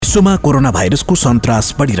विश्वमा कोरोना भाइरसको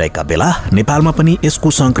सन्तास बढिरहेका बेला नेपालमा पनि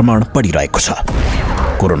यसको संक्रमण बढिरहेको छ।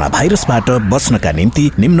 कोरोना भाइरसबाट बच्नका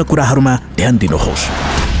निम्ति निम्न कुराहरूमा ध्यान दिनुहोस्।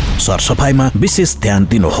 सरसफाइमा विशेष ध्यान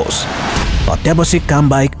दिनुहोस्। अत्यावश्यक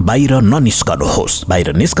काम बाहेक बाहिर ननिस्कनुहोस्।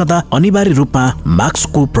 बाहिर निस्कदा अनिवार्य रूपमा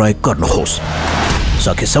मास्कको प्रयोग गर्नुहोस्।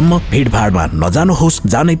 सकेसम्म भिडभाडमा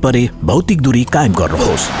नजानुहोस्। जानै परे भौतिक दूरी कायम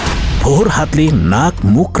गर्नुहोस्। फोहोर हातले नाक,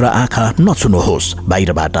 मुख र आँखा नछुनुहोस्।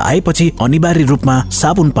 बाहिरबाट आएपछि अनिवार्य रूपमा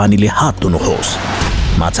साबुन पानीले हात धुनुहोस्।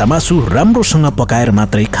 माछा मासु राम्रोसँग पकाएर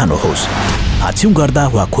मात्रै खानुहोस्। हाछिउ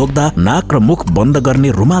गर्दा वा खोक्दा नाक र मुख बन्द गर्ने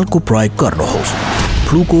रुमालको प्रयोग गर्नुहोस्।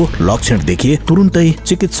 फ्लूको लक्षण देखिए तुरुन्तै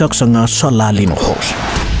चिकित्सकसँग सल्लाह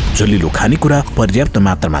लिनुहोस्। झुलिलो खानेकुरा पर्याप्त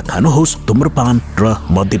मात्रामा खानुहोस्। धूम्रपान र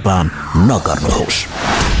मद्यपान नगर्नुहोस्।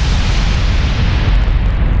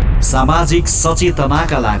 सामाजिक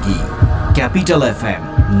सचेतनाका लागि capital FM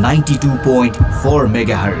 92.4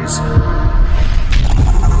 megahertz.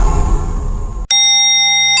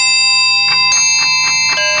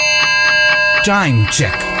 Time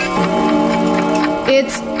check.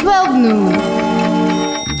 It's 12 noon.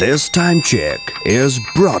 This time check is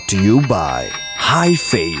brought to you by High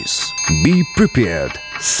Face. Be prepared.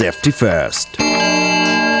 Safety first.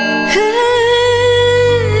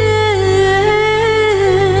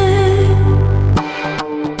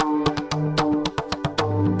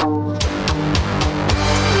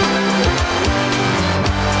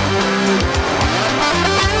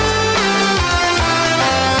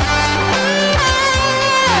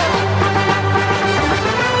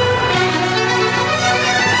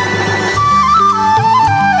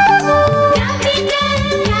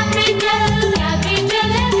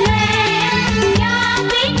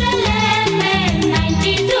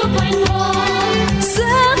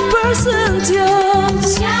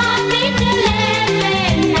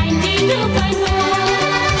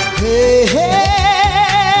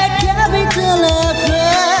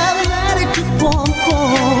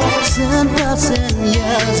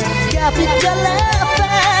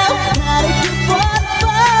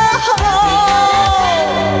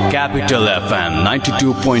 Capital FM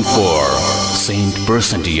 92.4 Saint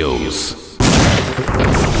Percent Use.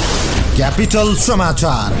 Capital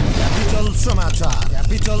समाचार. Capital समाचार.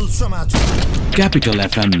 Capital समाचार. Capital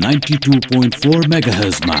FM 92.4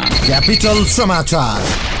 MHz मा Capital समाचार.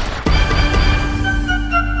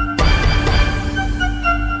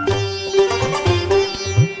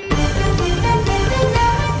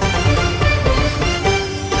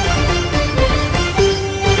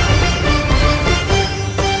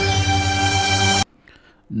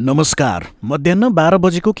 नमस्कार। मध्याह्न 12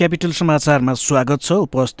 बजेको capital समाचारमा स्वागत छ।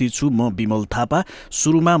 उपस्थित छु म विमल थापा।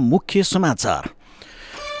 सुरुमा मुख्य समाचार।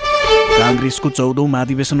 कांग्रेसको 14औं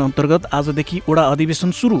महाधिवेशन अन्तर्गत आजदेखि वडा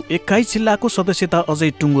अधिवेशन सुरु। 21 जिल्लाको सदस्यता अझै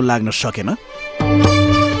टुङ्गो लाग्न सकेन।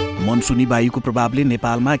 मनसुनी वायुको प्रभावले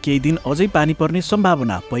नेपालमा केही दिन अझै पानी पर्ने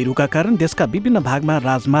सम्भावना। पहिरोका कारण देशका विभिन्न भागमा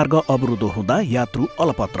राजमार्ग अवरुद्ध हुँदा यात्रु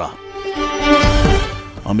अलपत्र।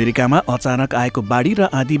 अमेरिकामा अचानक आएको बाढी र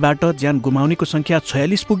आँधीबाट ज्यान गुमाउनेको संख्या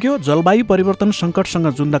 46 पुग्यो। जलवायु परिवर्तन संकटसँग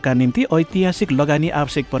जुझ्नका निम्ति ऐतिहासिक लगानी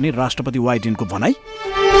आवश्यक पर्ने राष्ट्रपति बाइडेनको भनाई।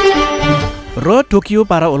 र टोकियो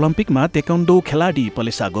पाराओलम्पिकमा तेक्वान्डो खेलाडी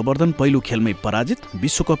पलेसा गोवर्धन पहिलो खेलमै पराजित।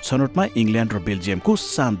 विश्वकप छनौटमा इङ्ल्यान्ड र बेल्जियमको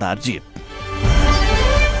शानदार जित।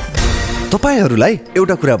 तपाईहरुलाई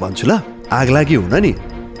एउटा कुरा भन्छु ल, आगलागी हुन नि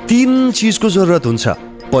 3 चीजको जरुरत हुन्छ।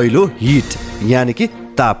 पहिलो हिट यानि कि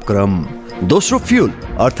तापक्रम, दोस्रो फ्युल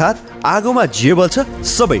अर्थात् आगोमा जे बल्छ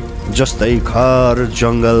सबै, जस्तै घर,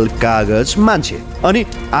 जंगल, कागज, मान्छे। अनि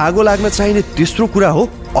आगो लाग्न चाहिने तेस्रो कुरा हो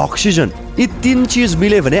अक्सिजन। यी 3 चीज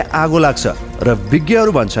मिले भने आगो लाग्छ र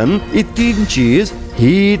विज्ञहरू भन्छन् यी 3 चीज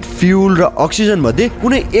हिट, फ्युल र अक्सिजन मध्ये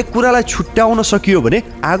कुनै एक कुरालाई छुट्याउन सकियो भने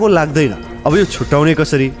आगो लाग्दैन। अब यो छुट्याउने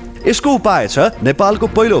कसरी? यसको उपाय छ नेपालको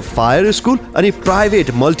पहिलो फायर स्कुल अनि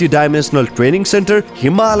private multi dimensional training centre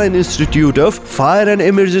Himalayan institute of fire and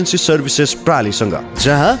emergency services प्रालीसँग,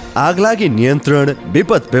 जहाँ आगलागी नियन्त्रण,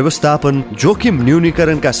 विपद व्यवस्थापन, जोखिम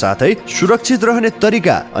न्यूनीकरणका साथै सुरक्षित रहने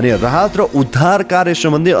तरिका अनि राहत र उद्धार कार्य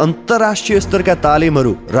सम्बन्धी अन्तर्राष्ट्रिय स्तरका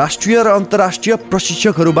तालिमहरू राष्ट्रिय र अन्तर्राष्ट्रिय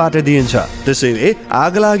प्रशिक्षकहरूबाट दिइन्छ। त्यसैले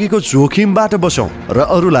आगलागीको जोखिमबाट बचौं र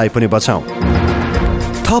अरूलाई पनि बचाउँ।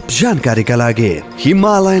 थप जानकारीका लागि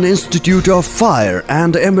Himalayan institute of fire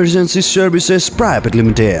and emergency services private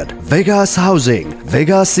limited, Vegas housing,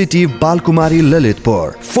 Vegas city, Balkumari,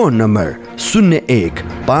 Lalitpur. Phone number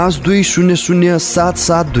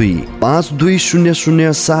 01-5200-772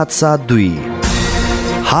 5200-772।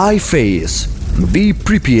 Hi face, be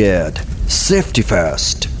prepared, safety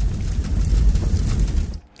first.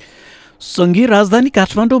 सङ्घीय राजधानी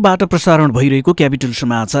काठमाडौँबाट प्रसारण भइरहेको क्यापिटल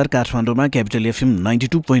समाचार काठमाडौँमा क्यापिटल एफएम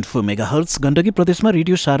 92.4 मेगाहर्ज, गण्डकी प्रदेशमा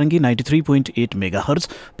रेडियो सारङ्गी 93.8 मेगाहर्ज,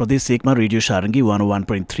 प्रदेश 1मा रेडियो सारङ्गी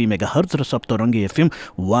 101.3 मेगाहर्ज र सप्तरङ्गी एफएम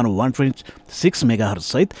 101.6 मेगाहर्ज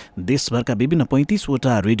सहित देशभरका विभिन्न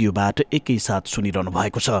 35वटा रेडियोबाट एकैसाथ सुनिरहनु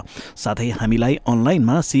भएको छ। साथै हामीलाई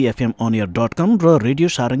अनलाइनमा cfmonair.com र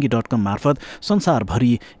radiosaranggi.com मार्फत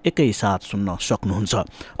संसारभरि एकैसाथ सुन्न सक्नुहुन्छ।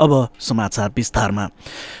 अब समाचार विस्तारमा।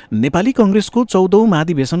 नेपाली कांग्रेसको 14औं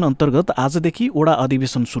महाधिवेशन अन्तर्गत आजदेखि ओडा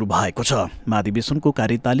अधिवेशन सुरु भएको छ। महाधिवेशनको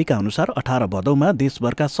कार्यतालिका अनुसार 18 भदौमा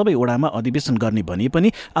देशभरका सबै ओडामा अधिवेशन गर्ने भनिए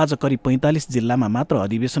पनि आज करिब 45 जिल्लामा मात्र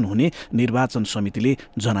अधिवेशन हुने निर्वाचन समितिले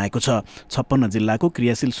जनाएको छ। 56 जिल्लाको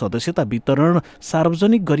क्रियाशील सदस्यता वितरण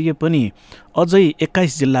सार्वजनिक गरिए पनि अझै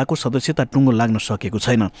 21 जिल्लाको सदस्यता टुङ्गो लाग्न सकेको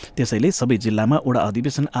छैन। त्यसैले सबै जिल्लामा ओडा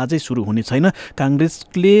अधिवेशन आजै सुरु हुने छैन।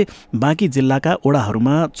 कांग्रेसले बाँकी जिल्लाका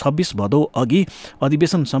ओडाहरूमा 26 भदौ अघि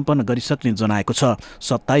अधिवेशन सम्पन्न गरिसक्ने जनाएको छ।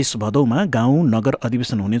 27 भदौमा गाउँ नगर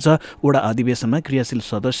अधिवेशन हुनेछ। ओडा अधिवेशनमा क्रियाशील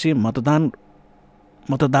सदस्य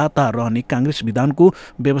मतदाता रहने कांग्रेस विधानको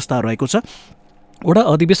व्यवस्था रहेको छ। ओडा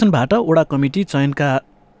अधिवेशनबाट ओडा कमिटी चयनका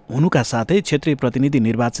हुनुका साथै क्षेत्रीय प्रतिनिधि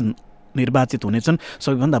निर्वाचित हुनेछन्।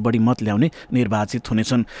 सबैभन्दा बढी मत ल्याउने निर्वाचित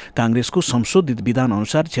हुनेछन्। कांग्रेसको संशोधित विधान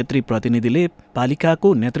अनुसार क्षेत्रीय प्रतिनिधिले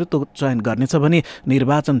पालिकाको नेतृत्व चयन गर्नेछ भने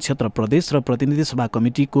निर्वाचन क्षेत्र प्रदेश र प्रतिनिधि सभा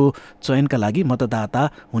कमिटीको चयनका लागि मतदाता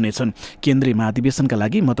हुनेछन्। केन्द्रीय महाधिवेशनका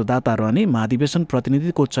लागि मतदाता रहने महाधिवेशन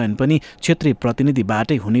प्रतिनिधिको चयन पनि क्षेत्रीय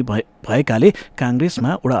प्रतिनिधिबाटै हुने भएकाले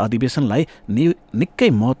कांग्रेसमा ओडा अधिवेशनलाई निकै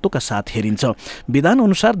महत्त्वका साथ हेरिन्छ। विधान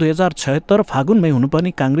अनुसार 2076 फागुनमै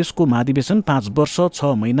हुनुपर्ने कांग्रेसको महाधिवेशन 5 वर्ष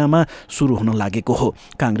 6 महिनामा सुरु हुन लागेको हो।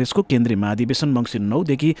 कांग्रेसको केन्द्रीय महाधिवेशन मङ्सिर 9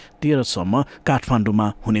 देखि 13 सम्म काठमाडौँमा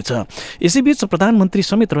हुनेछ। यसैबीच प्रधानमन्त्री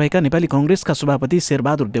समेत रहेका नेपाली कांग्रेसका सभापति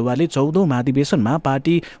शेरबहादुर देउवाले 14औं महाधिवेशनमा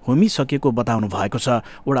पार्टी होमिसकेको बताउनु भएको छ।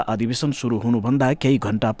 ओडा अधिवेशन सुरु हुनुभन्दा केही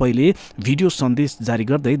घण्टा पहिले भिडियो सन्देश जारी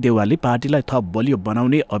गर्दै देउवाले पार्टीलाई थप बलियो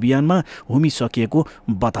बनाउने अभियानमा होमिसकिएको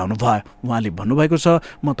बताउनु भयो। उहाँले भन्नुभएको छ,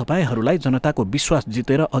 म तपाईहरूलाई जनताको विश्वास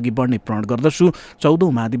जितेर अघि बढ्ने प्रण गर्दछु।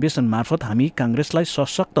 14औं महाधिवेशन मार्फत हामी कांग्रेसलाई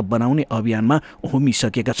सशक्त बनाउने अभियानमा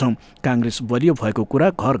होमिसकेका छौँ। कांग्रेस बलियो भएको कुरा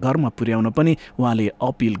घर घरमा पुर्याउन पनि उहाँले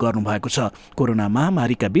अपिल गर्नुभएको छ। कोरोना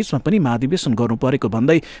महामारीका बीचमा पनि महाधिवेशन गर्नु परेको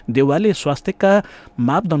भन्दै देउवाले स्वास्थ्यका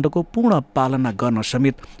मापदण्डको पूर्ण पालना गर्न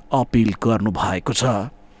समेत अपिल गर्नुभएको छ।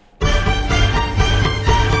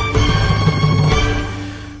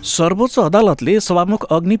 सर्वोच्च अदालतले सभामुख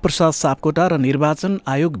अग्निप्रसाद सापकोटा र निर्वाचन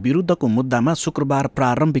आयोग विरुद्धको मुद्दामा शुक्रबार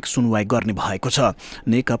प्रारम्भिक सुनवाई गर्ने भएको छ।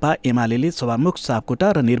 नेकपा एमाले सभामुख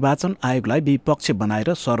सापकोटा र निर्वाचन आयोगलाई विपक्ष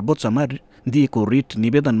बनाएर सर्वोच्चमा दिएको रिट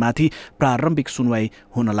निवेदनमाथि प्रारम्भिक सुनवाई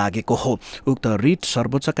हुन लागेको हो। उक्त रिट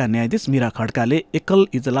सर्वोच्चका न्यायाधीश मीरा खड्काले एकल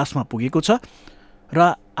इजलासमा पुगेको छ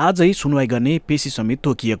र आजै सुनवाई गर्ने पेशी समेत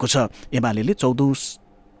तोकिएको छ। एमाले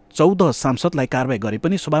 14 सांसदलाई कारवाही गरे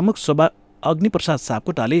पनि सभामुख अग्निप्रसाद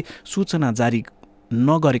सापकोटाले सूचना जारी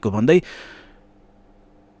नगरेको भन्दै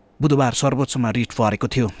बुधबार सर्वोच्चमा रिट परेको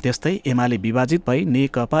थियो। त्यस्तै एमाले विभाजित भई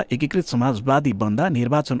नेकपा एकीकृत समाजवादी बन्दा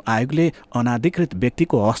निर्वाचन आयोगले अनाधिकृत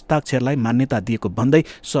व्यक्तिको हस्ताक्षरलाई मान्यता दिएको भन्दै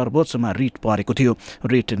सर्वोच्चमा रिट परेको थियो।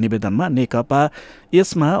 रिट निवेदनमा नेकपा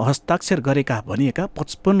यसमा हस्ताक्षर गरेका भनिएका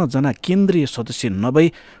 55 जना केन्द्रीय सदस्य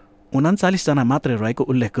नभई 39 जना मात्रै रहेको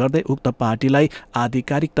उल्लेख गर्दै उक्त पार्टीलाई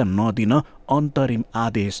आधिकारिकता नदिन अन्तरिम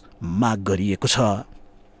आदेश माग गरिएको छ।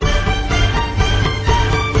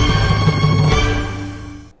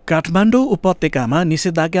 काठमाडौँ उपत्यकामा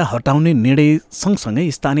निषेधाज्ञा हटाउने निर्णय सँगसँगै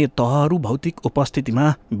स्थानीय तहहरू भौतिक उपस्थितिमा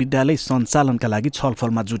विद्यालय सञ्चालनका लागि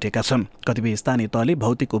छलफलमा जुटेका छन्। कतिपय स्थानीय तहले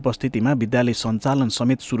भौतिक उपस्थितिमा विद्यालय सञ्चालन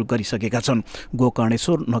समेत सुरु गरिसकेका छन्।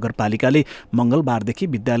 गोकर्णेश्वर नगरपालिकाले मङ्गलबारदेखि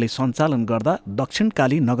विद्यालय सञ्चालन गर्दा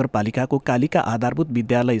दक्षिणकाली नगरपालिकाको कालिका आधारभूत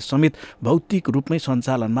विद्यालय समेत भौतिक रूपमै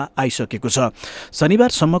सञ्चालनमा आइसकेको छ।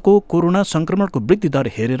 शनिबारसम्मको कोरोना संक्रमणको वृद्धि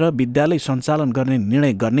दर हेरेर विद्यालय सञ्चालन गर्ने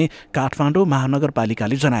निर्णय गर्ने काठमाडौँ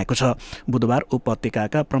महानगरपालिकाले जनाएको छ। बुधबार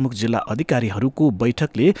उपत्यकाका प्रमुख जिल्ला अधिकारीहरूको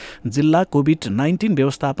बैठकले जिल्ला कोभिड-19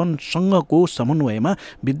 व्यवस्थापनसँगको समन्वयमा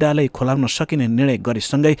विद्यालय खोलाउन सकिने निर्णय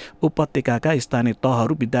गरेसँगै उपत्यकाका स्थानीय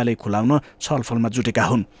तहहरू विद्यालय खोलाउन छलफलमा जुटेका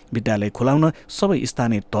हुन्। विद्यालय खोलाउन सबै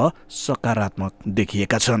स्थानीय तह सकारात्मक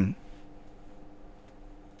देखिएका छन्।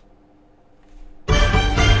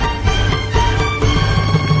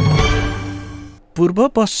 पूर्व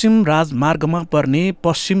पश्चिम राजमार्गमा पर्ने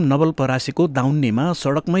पश्चिम नवलपरासीको दाउन्नेमा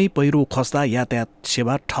सडकमै पहिरो खस्दा यातायात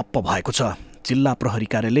सेवा ठप्प भएको छ। जिल्ला प्रहरी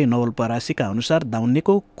कार्यालय नवलपरासीका अनुसार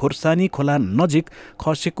दाउन्नेको खोर्सानी खोला नजिक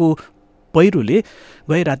खसेको पहिरोले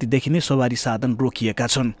गए रातिदेखि नै सवारी साधन रोकिएका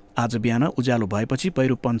छन्। आज बिहान उज्यालो भएपछि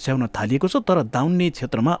पहिरो पन्छ्याउन थालिएको छ, तर दाउन्ने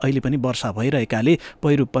क्षेत्रमा अहिले पनि वर्षा भइरहेकाले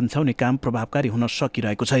पहिरो पन्छ्याउने काम प्रभावकारी हुन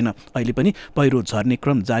सकिरहेको छैन। अहिले पनि पहिरो झर्ने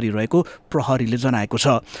क्रम जारी रहेको प्रहरीले जनाएको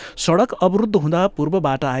छ। सडक अवरुद्ध हुँदा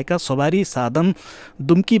पूर्वबाट आएका सवारी साधन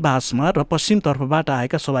दुम्कीबासमा र पश्चिमतर्फबाट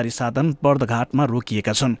आएका सवारी साधन बर्दघाटमा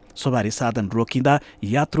रोकिएका छन्। सवारी साधन रोकिँदा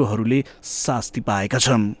यात्रुहरूले शास्ति पाएका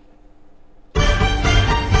छन्।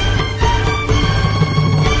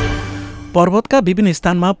 पर्वतका विभिन्न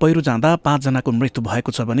स्थानमा पहिरो जाँदा 5 जनाको मृत्यु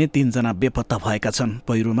भएको छ भने 3 जना बेपत्ता भएका छन्।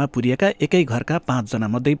 पहिरोमा पुरिएका एकै घरका 5 जना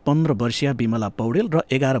मध्ये 15 वर्षीय बिमला पौडेल र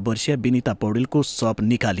 11 वर्षीय विनिता पौडेलको शव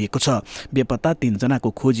निकालिएको छ। बेपत्ता 3 जनाको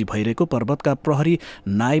खोजी भइरहेको पर्वतका प्रहरी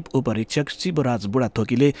नायब उपरीक्षक शिवराज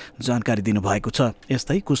बुढाथोकीले जानकारी दिनुभएको छ।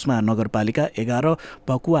 यस्तै कुस्मा नगरपालिका 11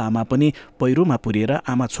 पकुवामा पनि पहिरोमा पुरिएर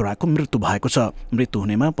आमा छोराको मृत्यु भएको छ। मृत्यु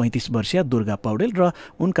हुनेमा 35 वर्षीय दुर्गा पौडेल र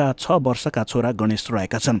उनका 6 वर्षका छोरा गणेश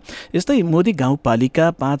रहेका छन्। यस्तै मोदी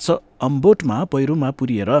गाउँपालिका 5 अम्बोटमा पहिरोमा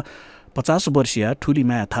पुरिएर 50 वर्षीय ठुली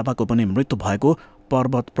माया थापाको पनि मृत्यु भएको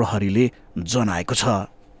पर्वत प्रहरीले जनाएको छ।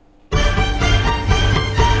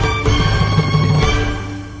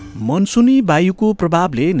 मनसुनी वायुको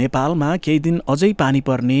प्रभावले नेपालमा केही दिन अझै पानी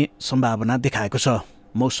पर्ने सम्भावना देखाएको छ।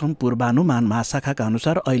 मौसम पूर्वानुमान महाशाखाका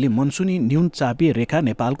अनुसार अहिले मनसुनी न्यून चापीय रेखा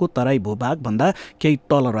नेपालको तराई भूभागभन्दा केही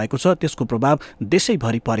तल रहेको छ। त्यसको प्रभाव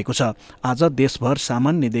देशैभरि परेको छ। आज देशभर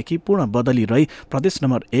सामान्यदेखि पूर्ण बदली रही प्रदेश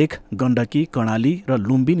नम्बर 1 गण्डकी, कर्णाली र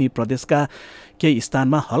लुम्बिनी प्रदेशका केही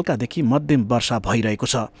स्थानमा हल्कादेखि मध्यम वर्षा भइरहेको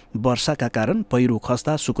छ। वर्षाका कारण पहिरो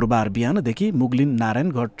खस्दा शुक्रबार बिहानदेखि मुगलिन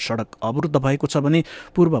नारायणगढ सडक अवरुद्ध भएको छ भने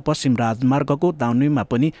पूर्व पश्चिम राजमार्गको दाउन्नेमा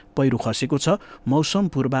पनि पहिरो खसेको छ। मौसम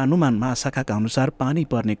पूर्वानुमान महाशाखाका अनुसार पानी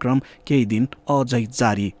पर्ने क्रम केही दिन अझै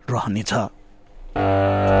जारी रहनेछ।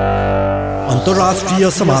 अन्तर्राष्ट्रिय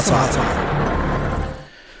समाचार।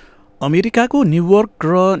 अमेरिकाको न्युयोर्क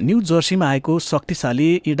र न्यू जर्सीमा आएको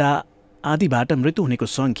शक्तिशाली इडा आदिबाट मृत्यु हुनेको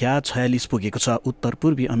संख्या 46 पुगेको छ। उत्तर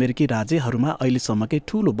पूर्वी अमेरिकी राज्यहरूमा अहिलेसम्मकै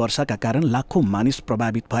ठूलो वर्षाका कारण लाखौं मानिस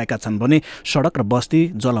प्रभावित भएका छन् भने सडक र बस्ती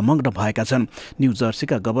जलमग्न भएका छन्। न्यू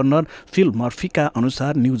जर्सीका गभर्नर फिल मर्फीका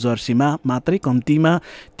अनुसार न्यू जर्सीमा मात्रै कम्तीमा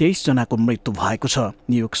 23 जनाको मृत्यु भएको छ।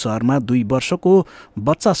 न्युयोर्क शहरमा 2 वर्षको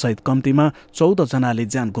बच्चासहित कम्तीमा 14 जनाले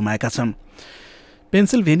ज्यान गुमाएका छन्।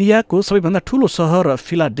 पेन्सिल्भेनियाको सबैभन्दा ठूलो सहर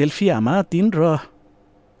फिलाडेल्फियामा 3 र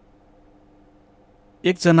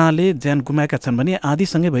 1 जनाले ज्यान गुमाएका छन् भने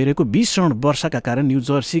आधीसँगै भइरहेको भीषण वर्षाका कारण न्यू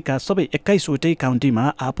जर्सीका सबै 21 वटै काउन्टीमा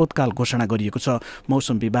आपतकाल घोषणा गरिएको छ।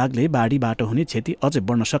 मौसम विभागले बाढीबाट हुने क्षति अझै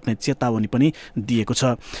बढ्न सक्ने चेतावनी पनि दिएको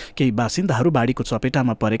छ। केही बासिन्दाहरू बाढीको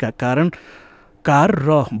चपेटामा परेका कारण कार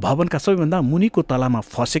र भवनका सबैभन्दा मुनिको तलामा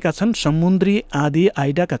फसेका छन्। समुद्री आँधी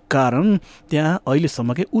आइडाका कारण त्यहाँ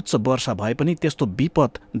अहिलेसम्मकै उच्च वर्षा भए पनि त्यस्तो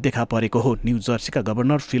विपद देखा परेको हो। न्यू जर्सीका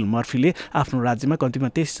गभर्नर फिल मर्फीले आफ्नो राज्यमा कम्तीमा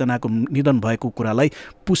 23 जनाको निधन भएको कुरालाई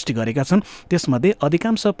पुष्टि गरेका छन्। त्यसमध्ये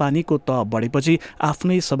अधिकांश पानीको तह बढेपछि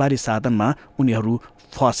आफ्नै सवारी साधनमा उनीहरू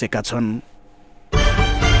फसेका छन्।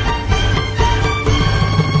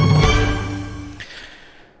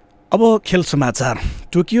 अब खेल समाचार।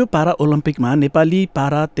 टोकियो पारा ओलम्पिकमा नेपाली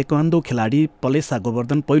पारा तेक्वान्डो खेलाडी पलेसा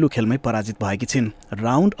गोवर्धन पहिलो खेलमै पराजित भएकी छिन्।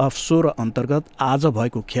 राउन्ड अफ 16 अन्तर्गत आज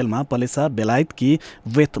भएको खेलमा पलेसा बेलायतकी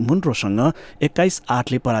वेथ मुन्रोसँग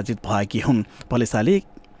 21-8ले पराजित भएकी हुन्। पलेसाले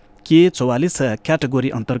K44 क्याटेगोरी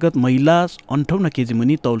अन्तर्गत महिला 58 केजी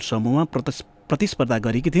मुनि तौल समूहमा प्रतिस्पर्धा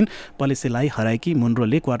गरेकी थिइन्। पलेसेलाई हराएकी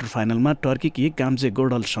मुन्रोले क्वार्टर फाइनलमा टर्कीकी गाम्जे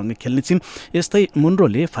गोर्डलसँग खेल्नेछिन्। यस्तै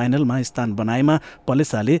मुन्रोले फाइनलमा स्थान बनाएमा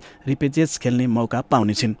पलेसाले रिपेचेज खेल्ने मौका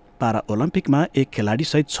पाउनेछिन्। पारा ओलम्पिकमा 1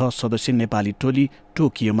 खेलाडीसहित 6 सदस्यीय नेपाली टोली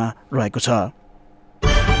टोकियोमा रहेको छ।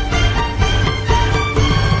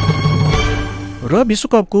 र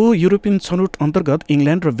विश्वकपको युरोपियन छनौट अन्तर्गत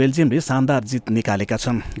इङ्ल्यान्ड र बेल्जियमले शानदार जित निकालेका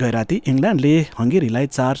छन्। गैराती इङ्ल्यान्डले हङ्गेरीलाई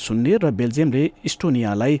 4-0 र बेल्जियमले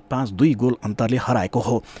इस्टोनियालाई 5-2 गोल अन्तरले हराएको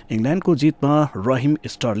हो। इङ्ल्यान्डको जितमा रहिम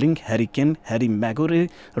स्टर्लिङ, ह्यारी केन, ह्यारी म्यागोरे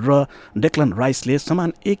र डेक्लन राइसले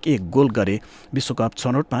समान 1-1 गोल गरे। विश्वकप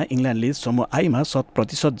छनौटमा इङ्ल्यान्डले समूह आईमा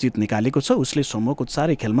 100% जित निकालेको छ। उसले समूहको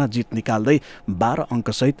 4 खेलमा जित निकाल्दै 12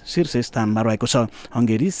 अङ्कसहित शीर्ष स्थानमा रहेको छ।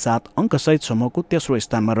 हङ्गेरी 7 अङ्कसहित समूहको तेस्रो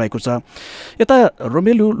स्थानमा रहेको छ। यता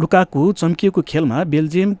रोमेलु लुकाकु चम्किएको खेलमा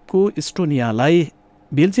बेल्जियमले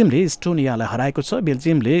इस्टोनियालाई हराएको छ।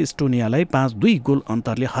 बेल्जियमले इस्टोनियालाई 5-2 गोल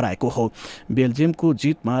अन्तरले हराएको हो। बेल्जियमको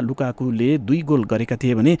जितमा लुकाकुले 2 गोल गरेका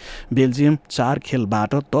थिए भने बेल्जियम 4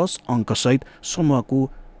 खेलबाट 10 अङ्कसहित समूहको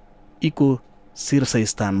इको शीर्ष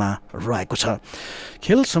स्थानमा रहेको छ।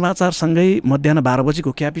 खेल समाचारसँगै मध्याह 12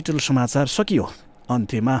 बजेको क्यापिटल समाचार सकियो।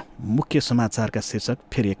 अन्त्यमा मुख्य समाचारका शीर्षक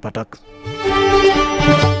फेरि एकपटक।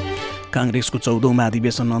 काङ्ग्रेसको 14औं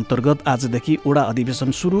महाधिवेशन अन्तर्गत आजदेखि वडा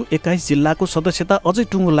अधिवेशन सुरु। 21 जिल्लाको सदस्यता अझै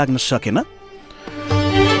टुङ्गो लाग्न सकेन।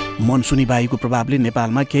 मनसुनी वायुको प्रभावले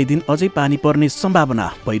नेपालमा केही दिन अझै पानी पर्ने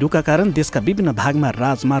सम्भावना। पहिरोका कारण देशका विभिन्न भागमा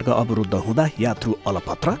राजमार्ग अवरुद्ध हुँदा यात्रु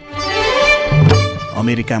अलपत्र।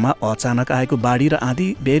 अमेरिकामा अचानक आएको बाढी र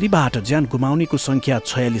आँधी बेरीबाट ज्यान गुमाउनेको संख्या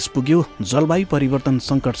 46 पुग्यो। जलवायु परिवर्तन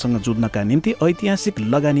सङ्कटसँग जुझ्नका निम्ति ऐतिहासिक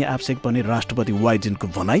लगानी आवश्यक पर्ने राष्ट्रपति बाइडेनको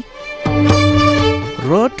भनाई।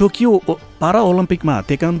 र टोकियो पाराओलम्पिकमा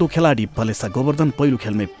तेक्वान्डो खेलाडी भलेसा गोवर्धन पहिलो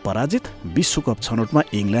खेलमै पराजित। विश्वकप छनौटमा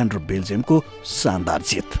इङ्ल्यान्ड र बेल्जियमको शानदार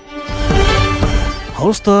जित।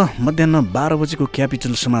 हवस् त, मध्याह 12 बजेको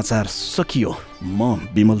क्यापिटल समाचार सकियो। म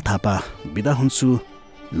विमल थापा बिदा हुन्छु।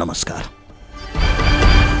 नमस्कार।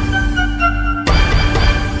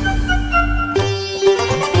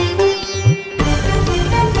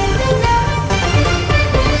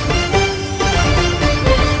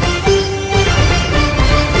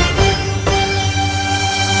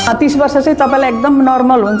 तीस वर्ष चाहिँ तपाईँलाई एकदम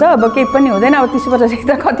नर्मल हुन्छ, अब केही पनि हुँदैन, अब 30 वर्षदेखि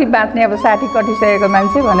त कति बाँच्ने, अब 60 कटिसकेको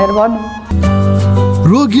मान्छे भनेर भन्नु।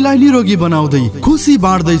 रोगीलाई निरोगी बनाउँदै खुसी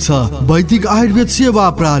बाँड्दैछ वैदिक आयुर्वेद सेवा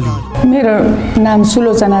प्रणाली। मेरो नाम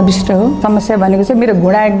सुलोचना विष्ट हो। समस्या भनेको चाहिँ मेरो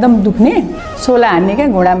घुँडा एकदम दुख्ने, सोला हान्ने क्या,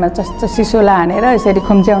 घुँडामा चस्चसी सोला हानेर यसरी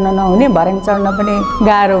खुम्च्याउन नहुने, भर्याङ चढ्न पनि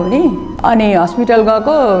गाह्रो हुने। अनि हस्पिटल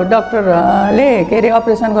गएको, डाक्टरले के अरे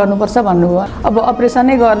अपरेसन गर्नुपर्छ भन्नुभयो। अब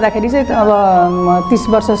अपरेसनै गर्दाखेरि चाहिँ अब 30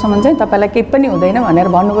 वर्षसम्म चाहिँ तपाईँलाई केही पनि हुँदैन भनेर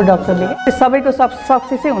भन्नुभयो डाक्टरले। सबैको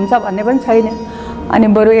सक्सेसै हुन्छ भन्ने पनि छैन। अनि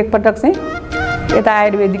बरु एकपटक चाहिँ यता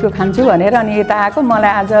आयुर्वेदिकको खान्छु भनेर अनि यता आएको।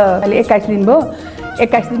 मलाई आज अहिले 21 दिन भयो।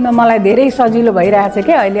 21 दिनमा मलाई धेरै सजिलो भइरहेछ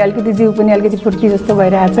क्या। अहिले अलिकति जिउ पनि अलिकति फुर्की जस्तो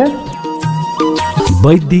भइरहेछ।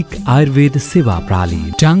 वैदिक आयुर्वेद सेवा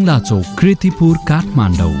प्रणाली, टाङ्ला चौक, कृतिपुर,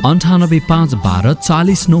 काठमाडौँ। 98 5 12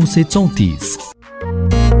 40 934।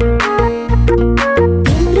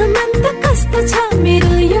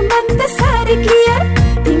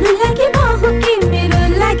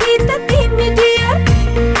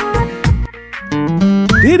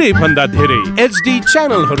 धेरै भन्दा धेरै HD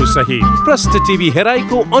च्यानलहरू सहित प्रष्ट टिभी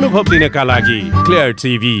हेराइको अनुभव लिनका लागि clear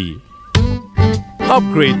TV.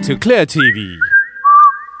 Upgrade to clear TV.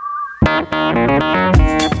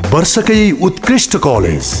 वर्षकै उत्कृष्ट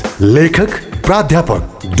कलेज, लेखक, प्राध्यापक,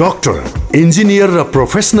 डाक्टर, इन्जिनियर र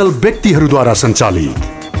प्रोफेसनल व्यक्तिहरूद्वारा सञ्चालित।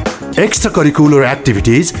 एक्स्ट्रा करिकुलर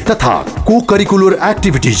एक्टिभिटिज तथा को करिकुलर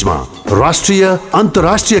एक्टिभिटिजमा राष्ट्रिय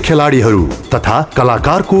अन्तर्राष्ट्रिय खेलाडीहरू तथा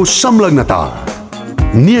कलाकारको संलग्नता।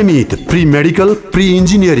 नियमित प्री मेडिकल, प्री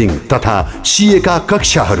इन्जिनियरिङ तथा CA का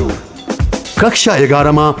कक्षाहरू। कक्षा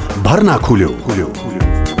 11 मा भर्ना खुल्यो।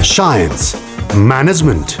 साइन्स,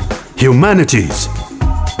 म्यानेजमेन्ट, ह्युम्यानिटिज,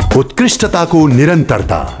 उत्कृष्टताको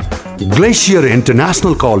निरन्तरता। Glacier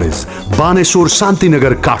international college, Baneshwar,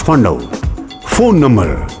 Shantinagar, Kathmandu. Phone number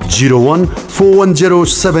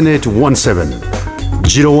 0141078117,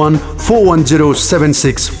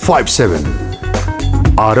 0141077657।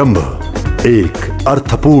 आरम्भ एक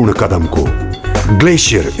अर्थपूर्ण कदमको।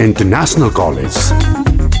 Glacier international college.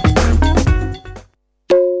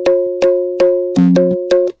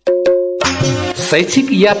 शैक्षिक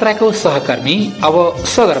यात्राको सहकर्मी अब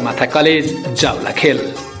Sagarmatha college Jawalakhel.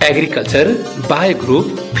 Agriculture, bio group,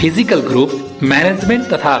 physical group, management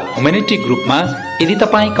तथा ह्युमेनिटी ग्रुपमा यदि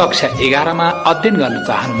तपाईँ कक्षा 11 मा अध्ययन गर्न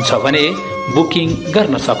चाहनुहुन्छ भने बुकिङ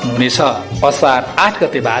गर्न सक्नुहुनेछ। असार 8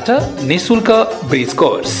 गतेबाट निशुल्क ब्रिज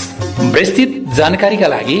कोर्स। विस्तृत जानकारीका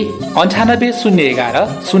लागि 98 011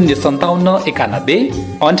 057 91,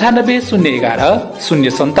 98 011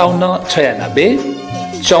 057 96,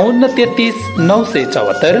 54 33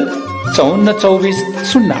 974, 54 24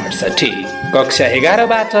 068। कक्षा 11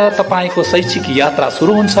 बाट तपाईको शैक्षिक यात्रा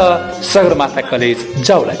सुरु हुन्छ सगरमाथा कलेज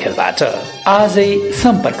जावलाखेलबाट। आजै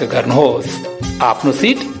सम्पर्क गर्नुहोस्। आफ्नो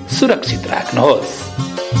सिट सुरक्षित राख्नुहोस्।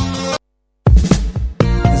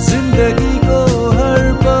 जिन्दगीको हर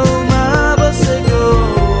पलमा बसेको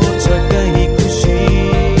छ कहीं खुशी,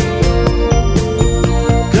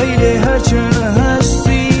 कहिले हर क्षण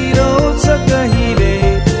हाँसिरहन्छ, कहिले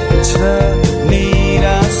छ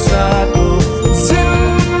निराशाको।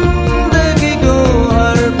 जिन्दगीको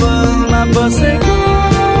हर पलमा बसेको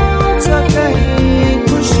छ कहीं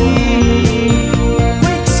खुशी।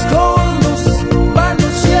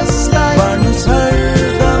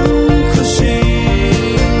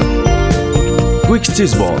 क्विक्स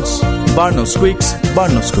चिज बल्स, बार्नुहोस् क्विक्स,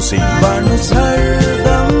 बार्नुहोस् खुसी। बार्नुहोस्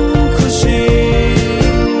हरदम खुसी।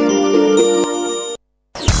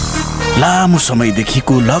 लामो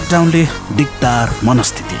समयदेखिको लकडाउनले दिगदार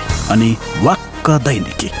मनस्थिति अनि वाक्क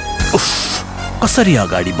दैनिकी। उफ, कसरी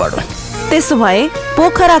अगाडि बढौँ? त्यसो भए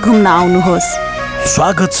पोखरा घुम्न आउनुहोस्।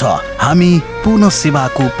 स्वागत छ, हामी पुनः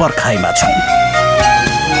सेवाको पर्खाइमा छौं।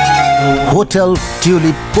 Hotel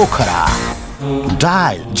tulip Pokhara,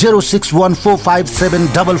 dial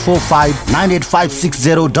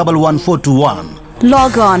 061445445985601141.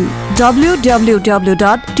 Log on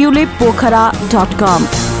www.tulippokhara.com.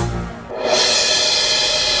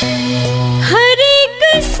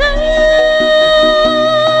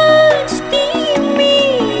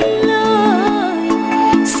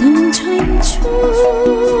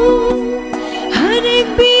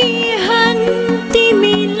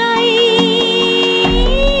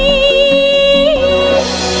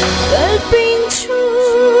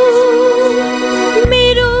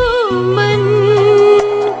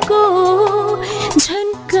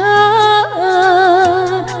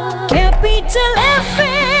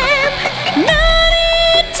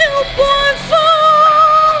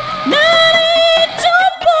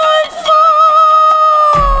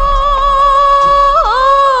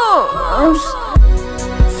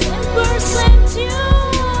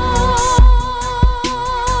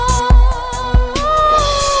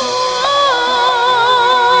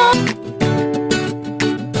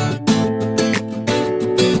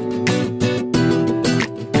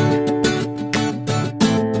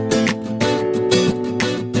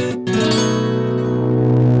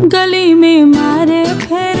 गली में मारे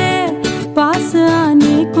फेरे पास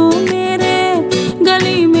आने को मेरे,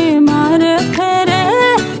 गली में मारे फेरे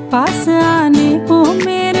पास आने को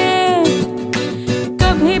मेरे।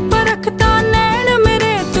 कभी परखता नैन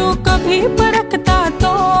मेरे तो कभी परखता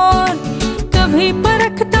तोर, कभी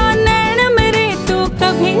परखता नैन मेरे तो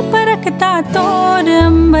कभी परखता तोर।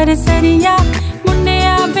 अंबर सरिया मुन्ने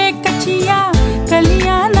आवे कचिया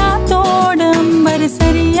कलिया ना तोड़, अंबर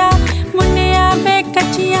सरिया मुन्ने आवे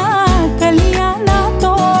कचिया कलिया ना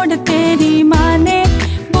तोड़। तेरी माँ ने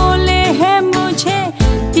बोले है मुझे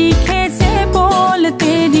तीखे से बोल,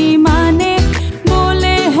 तेरी माँ ने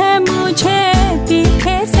बोले है मुझे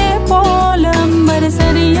तीखे से बोल। अंबर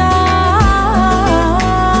सरिया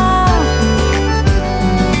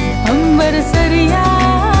अंबर सरिया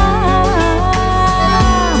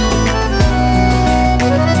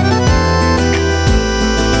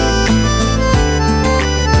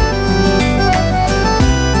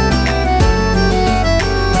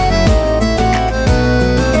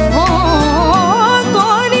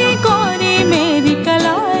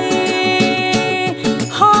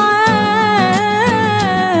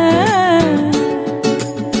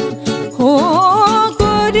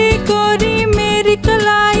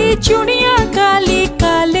चूड़ियाँ काली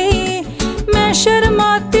काली, मैं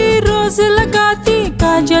शर्माती रोज लगाती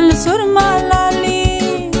काजल सुरमा लाली।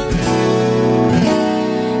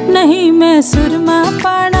 नहीं मैं सुरमा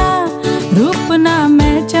पाना रूप ना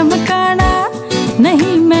मैं चमकाना,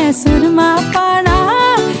 नहीं मैं सुरमा पाना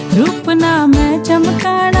रूप ना मैं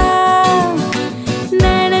चमकाना।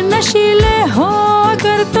 नैन नशीले हो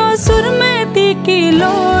अगर तो सुरमे की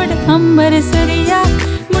लोड। अंबर सरिया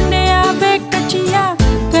मुन्ने आवे कचिया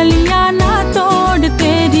कलिया ना तोड़।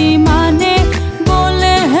 तेरी माँ ने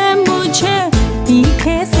बोले है मुझे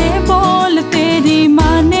तीखे से बोल, तेरी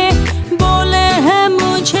माँ ने बोले है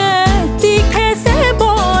मुझे तीखे से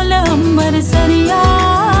बोल। अंबर सरिया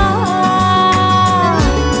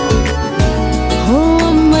हो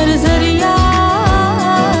अंबर सरिया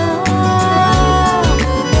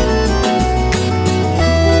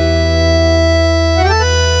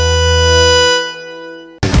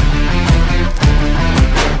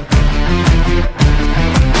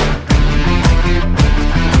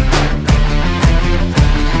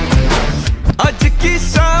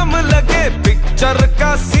पिक्चर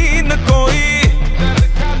का सीन कोई,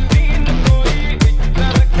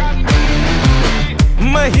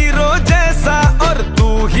 मैं हीरो जैसा और तू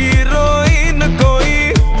हीरोइन कोई।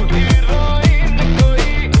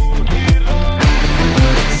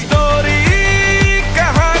 स्टोरी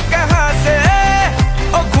कहाँ कहाँ से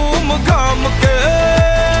ओ घूम घाम के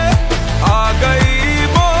आ गई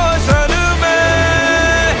मोशन में।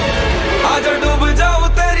 आज डूब जाऊं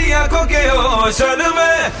तेरी आंखों के ओशन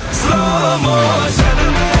में, स्लो मोशन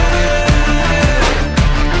में।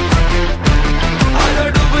 आज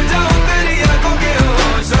डूब जाऊं तेरी आंखों के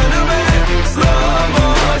ओशन में, स्लो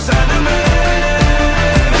मोशन में।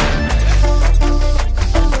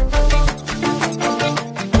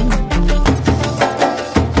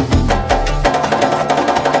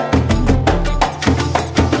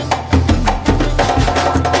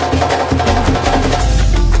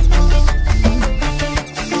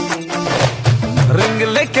 रिंग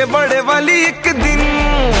लेके बड़े वाली एक दिन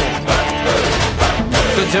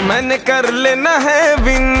तुझे मैंने कर लेना है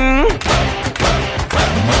विन।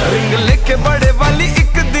 रिंग लेके बड़े वाली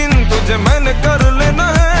एक दिन तुझे मैंने कर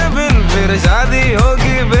शादी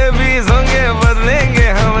होगी बेबी होंगे बदलेंगे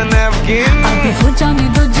हम नैपकिन अभी हो जाने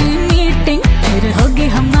दो जी मीटिंग फिर होगी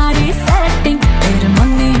हमारी सेटिंग फिर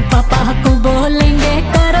मम्मी पापा को बोलेंगे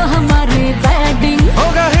करो हमारी वेडिंग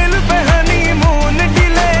होगा हिल पे हनीमून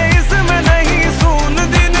डिले इसमें नहीं सून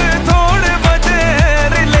दिन थोड़े बचे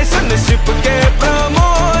रिलेशनशिप के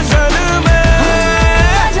प्रमोशन में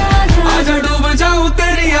आजा डूब जाऊं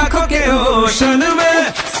तेरी आंखों के ओशन में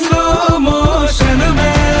स्लो मोशन में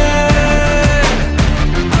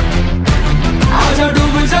आजा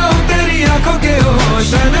डूब जाऊं तेरी आंखों के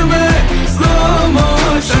ओशन में स्लो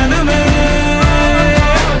मोशन में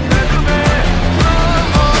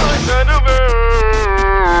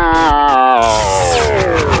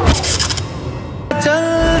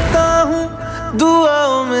चलता हूँ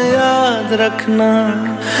दुआओं में याद रखना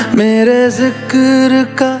मेरे जिक्र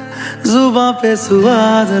का जुबां पे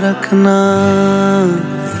स्वाद रखना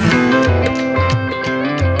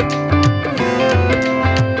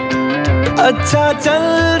अच्छा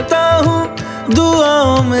चलता हूँ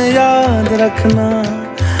दुआओं में याद रखना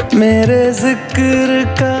मेरे जिक्र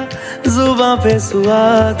का जुबां पे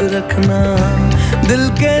स्वाद रखना दिल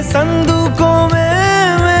के संदूकों में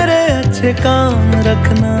मेरे अच्छे काम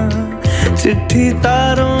रखना चिट्ठी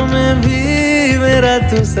तारों में भी मेरा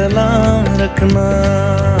तू सलाम रखना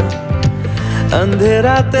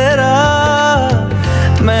अंधेरा तेरा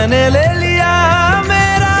मैंने ले लिया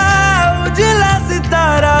मेरा उजला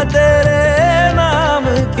सितारा तेरे नाम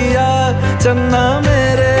किया चन्ना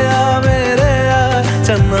मेरे आ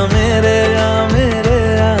चन्ना मेरे आ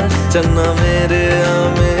चन्ना मेरे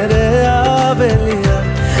आ बेलिया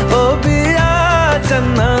ओ बिया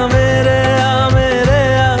चन्ना मेरे आ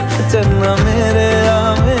चन्ना मेरे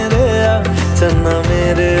आ चन्ना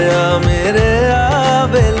मेरे आ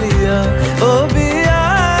बेलिया ओ बिया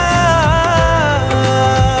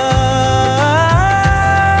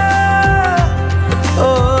ओ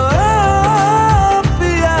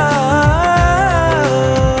पिया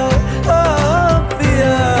ओ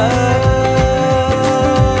पिया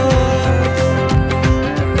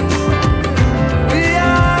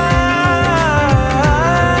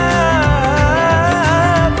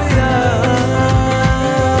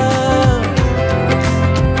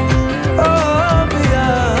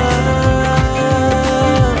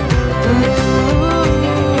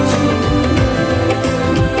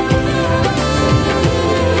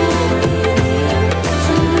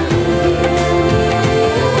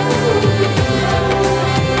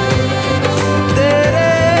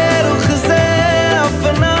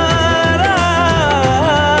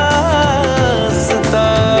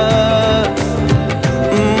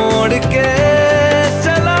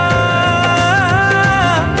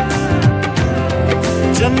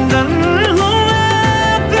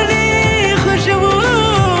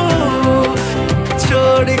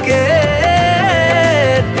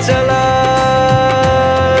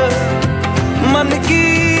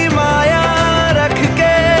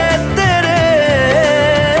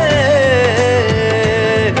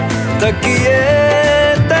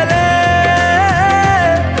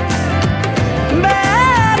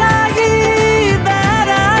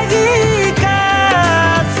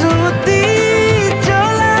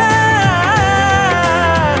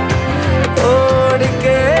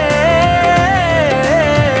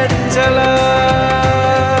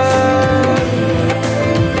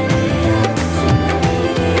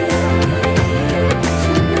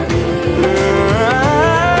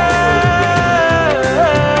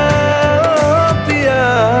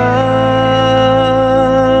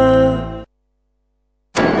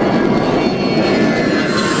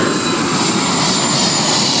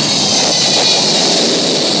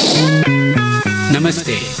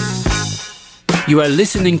Namaste. You are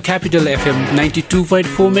listening Capital FM 92.4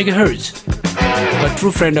 MHz, a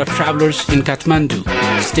true friend of travelers in Kathmandu.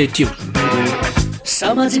 Stay tuned.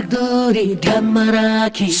 सामाजिक दूरी ध्यानमा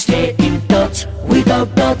राखी Stay in touch without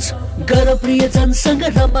touch गर प्रियजनसँग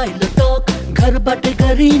रमाइलो टक घरबाटै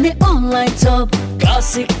गरिने online job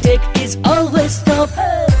classic tech is always top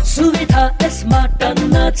सुविधा यसमा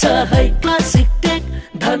टन्न छ है क्लासिक टेक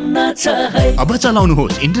धन्न छ है अब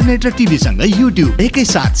चलाउनुहोस् इन्टरनेट र टिभी सँगै युट्युब एकै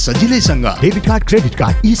साथ सजिलैसँग debit card credit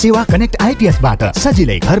card eSewa connect IPS बाट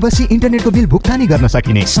सजिलै घर बसी इन्टरनेटको बिल भुक्तानी गर्न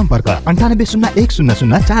सकिने सम्पर्क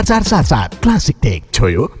 9801004477 क्लासिक टेक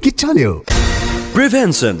छोयो कि चल्यो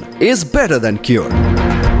prevention is better than cure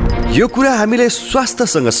यो कुरा हामीले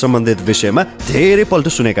स्वास्थ्यसँग सम्बन्धित विषयमा धेरै पल्ट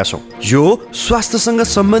सुनेका छौँ यो स्वास्थ्यसँग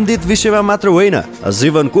सम्बन्धित विषयमा मात्र होइन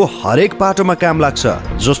जीवनको हरेक पाटोमा काम लाग्छ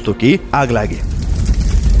जस्तो कि आगलागी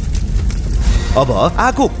अब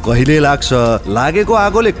आगो कहिले लाग्छ, लागेको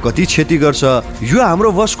आगोले कति क्षति गर्छ, यो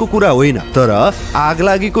हाम्रो वशको कुरा होइन। तर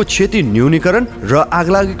आगलागीको क्षति न्यूनीकरण र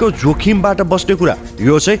आगलागीको जोखिमबाट बस्ने कुरा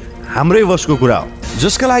यो चाहिँ हाम्रै वशको कुरा हो,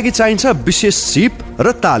 जसका लागि चाहिन्छ विशेष सिप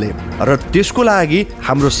र तालिम। र त्यसको लागि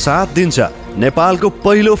हाम्रो साथ दिन्छ नेपालको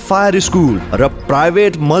पहिलो फायर स्कुल र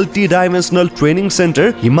private multi dimensional training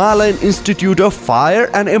centre Himalayan institute of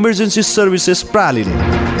fire and emergency services प्रालीले,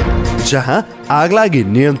 जहाँ आगलागी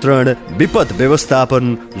नियन्त्रण, विपद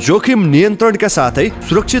व्यवस्थापन, जोखिम नियन्त्रणका साथै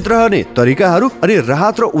सुरक्षित रहने तरिकाहरू अनि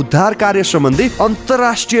राहत र उद्धार कार्य सम्बन्धी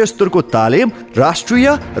अन्तर्राष्ट्रिय स्तरको तालिम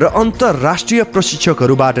राष्ट्रिय र अन्तर्राष्ट्रिय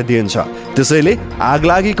प्रशिक्षकहरूबाट दिइन्छ। त्यसैले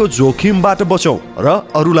आगलागीको जोखिमबाट बचौं र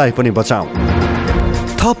अरूलाई पनि बचाऊ।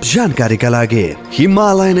 थप जानकारीका लागि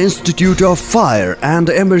Himalayan institute of fire and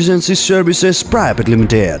emergency services private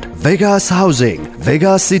limited, Vegas housing,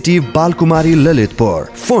 Vegas city, Balkumari, Lalitpur.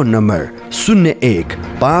 Phone number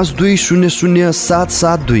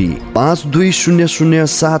 01-5200-772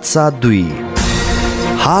 5200-772।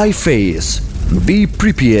 Hi face, be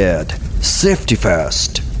prepared, safety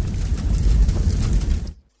first.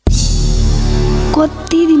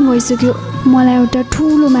 कति दिन भइसक्यो मलाई एउटा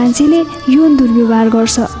ठुलो मान्छेले यौन दुर्व्यवहार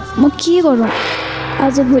गर्छ। म के गरौँ?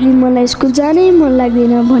 आज भोलि मलाई स्कुल जानै मन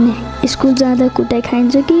लाग्दैन भने स्कुल जाँदा कुटाइ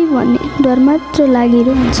खाइन्छ कि भन्ने डर मात्र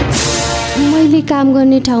लागिरहन्छ। मैले काम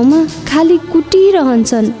गर्ने ठाउँमा खालि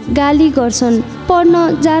कुटिरहन्छन्, गाली गर्छन्,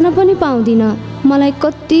 पढ्न जान पनि पाउँदिन। मलाई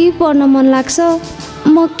कति पढ्न मन लाग्छ,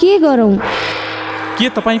 म के गरौँ? के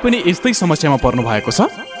तपाईँ पनि यस्तै समस्यामा पर्नु भएको छ?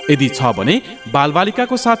 यदि छ भने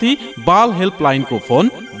बालबालिकाको साथी बाल हेल्पलाइनको फोन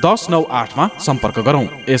 1098 मा सम्पर्क गरौँ।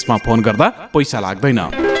 यसमा फोन गर्दा पैसा लाग्दैन।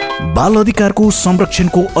 बाल अधिकारको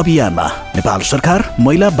संरक्षणको अभियानमा नेपाल सरकार,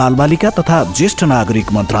 महिला बालबालिका तथा ज्येष्ठ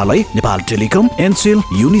नागरिक मन्त्रालय, नेपाल टेलिकम, एनसेल,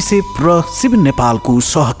 युनिसेफ र सिभिल नेपालको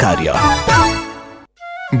सहकार्य।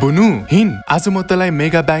 बुनु हिन, आज म तँलाई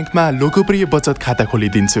मेगा ब्याङ्कमा लोकप्रिय बचत खाता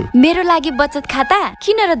खोलिदिन्छु। मेरो लागि बचत खाता?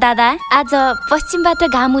 किन र दादा? आज पश्चिमबाट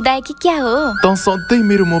घाम उदाए कि क्या हो? तँ सधैँ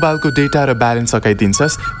मेरो मोबाइलको डेटा र ब्यालेन्स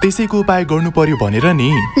सकाइदिन्छस्, त्यसैको उपाय गर्नु पर्यो भनेर नि।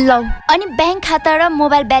 लौ, अनि ब्याङ्क खाता र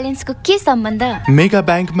मोबाइल ब्यालेन्सको के सम्बन्ध? मेगा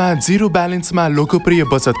ब्याङ्कमा जिरो ब्यालेन्समा लोकप्रिय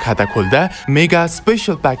बचत खाता खोल्दा मेगा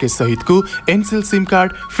स्पेशल प्याकेज सहितको एनसेल सिम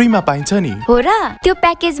कार्ड फ्रीमा पाइन्छ नि। हो र? त्यो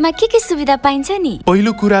प्याकेजमा के सुविधा पाइन्छ नि?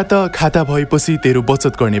 पहिलो कुरा त खाता भएपछि तेरो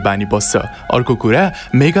बचत गर्ने बानी बस्छ। अर्को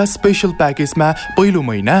कुरा, मेगा स्पेशल प्याकेजमा पहिलो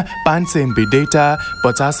महिना 500 MB data,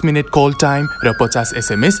 50 minute call time र 50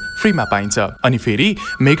 SMS फ्रीमा पाइन्छ। अनि फेरि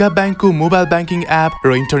मेगा ब्याङ्कको मोबाइल ब्याङ्किङ एप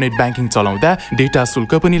र इन्टरनेट ब्याङ्किङ चलाउँदा डेटा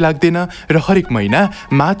शुल्क पनि लाग्दैन र हरेक महिना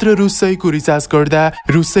मात्र रु100 को रिचार्ज गर्दा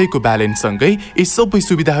रु100 को ब्यालेन्स सँगै यी सबै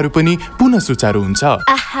सुविधाहरू पनि पुनः सुचारू हुन्छ।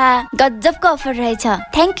 आहा, गजबको अफर रहेछ।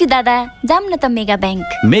 थ्याङ्क यू दादा। जाम न त मेगा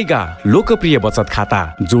ब्याङ्क। मेगा लोकप्रिय बचत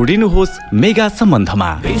खाता, जोडिनुहोस् मेगा सम्बन्धमा।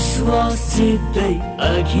 विश्वासितै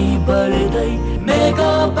अघि बढ्दै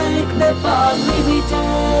mega bank Nepal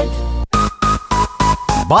limited.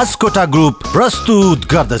 Baskota group प्रस्तुत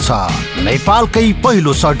गर्दछ नेपालकै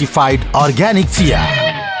पहिलो सर्टिफाइड अर्ग्यानिक चिया,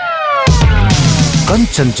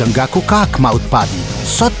 कञ्चनजङ्घाको काखमा उत्पादित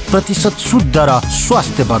 100% शुद्ध र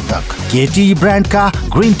स्वास्थ्यवर्धक केटी ब्रान्डका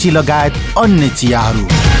ग्रिन टी लगायत अन्य चियाहरू।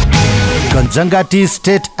 Kanchenjunga T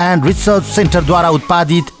estate and research सेन्टरद्वारा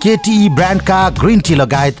उत्पादित केटी ब्रान्डका ग्रिन टी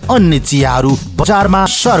लगायत अन्य चियाहरू बजारमा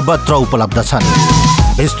सर्वत्र उपलब्ध छन्।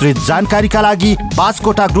 विस्तृत जानकारीका लागि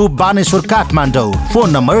Baskota group Baneshwar Kathmandu. Phone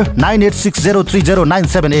number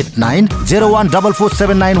 9860309789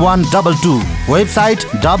 0144799122। Website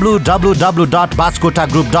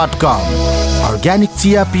www.baskotagroup.com। Organic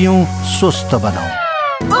चिया पियौँ, स्वस्थ बनाऊ।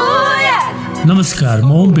 नमस्कार, म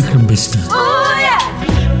विक्रम विष्ट।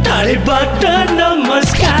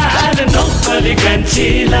 नमस्कार नौकरी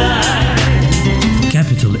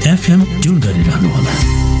क्यापिटल FM ट्युन गरिरहनु होला।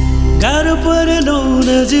 गाह्रो पर्नु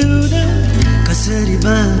नजिउन कसरी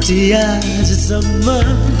बाँची आजसम्म,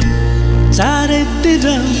 चारैतिर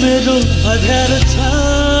मेरो अँध्यारो छ।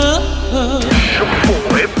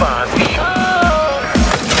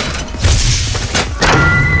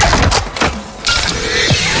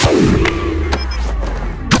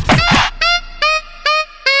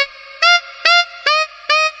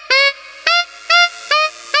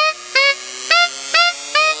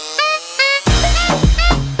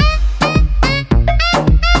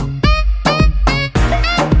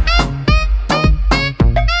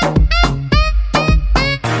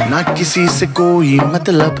 ना किसी से कोई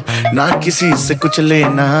मतलब, ना किसी से कुछ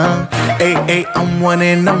लेना, I'm 1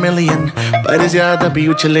 in a million, पर ज्यादा भी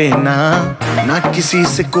उछले ना, ना किसी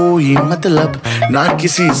से कोई मतलब, ना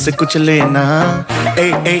किसी से कुछ लेना.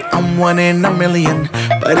 I'm 1 in a million,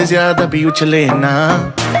 पर ज्यादा भी उछले ना.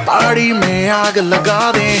 पार्टी में आग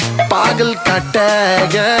लगा दे, पागल का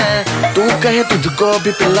टैग है, तू कहे तुझको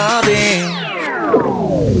भी पिला दे.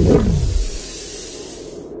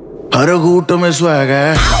 हर घूंट में स्वैग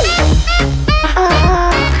है,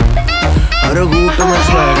 हर घूंट में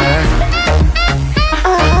स्वैग है,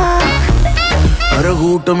 हर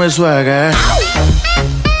घूंट में स्वैग है,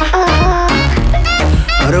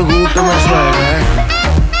 हर घूंट में स्वैग है.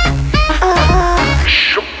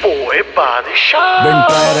 Been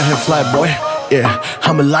trying to hit fly boy, yeah.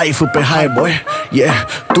 I'm a life पे high boy, yeah.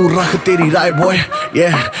 तू रख तेरी राय boy,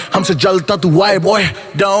 yeah. हमसे जलता तू why boy.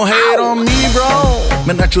 Don't hate on me bro.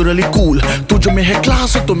 मैं naturally cool, तू जो में है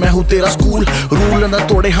क्लास तो मैं हूँ तेरा स्कूल. रूल न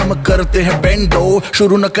तोड़े हम करते हैं बेंडो,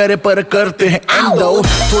 शुरू न करे पर करते हैं एंडो.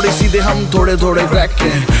 थोड़े सीधे हम थोड़े थोड़े क्रैक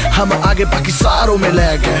हैं, हम आगे बाकी सारों में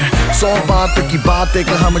लैग है. 100 बात की बात है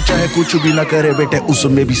कि हम चाहे कुछ भी न करे बेटे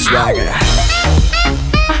उसमें भी स्वैग है.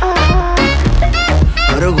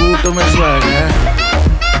 हर घूंट में स्वैग है,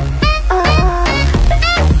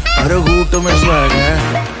 हर घूंट में स्वैग है.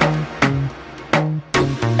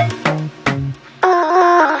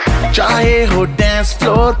 चाहे हो डांस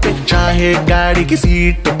फ्लोर पे, चाहे गाड़ी की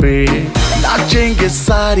सीट पे, नाचेंगे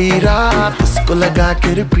सारी रात इसको लगा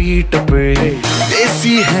के रिपीट पे.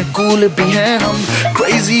 देसी है कूल भी है हम,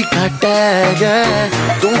 क्रेजी का टैग है,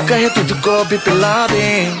 तू कहे तुझको भी पिला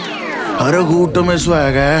दे. हर घूंट में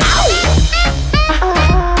स्वैग है,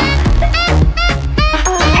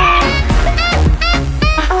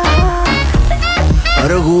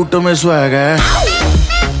 हर घूंट में स्वैग है,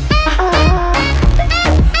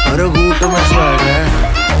 हर घूंट में स्वैग है,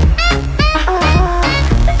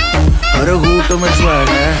 हर घूंट में स्वैग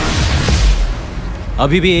है.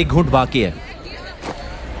 अभी भी एक घूंट बाकी है.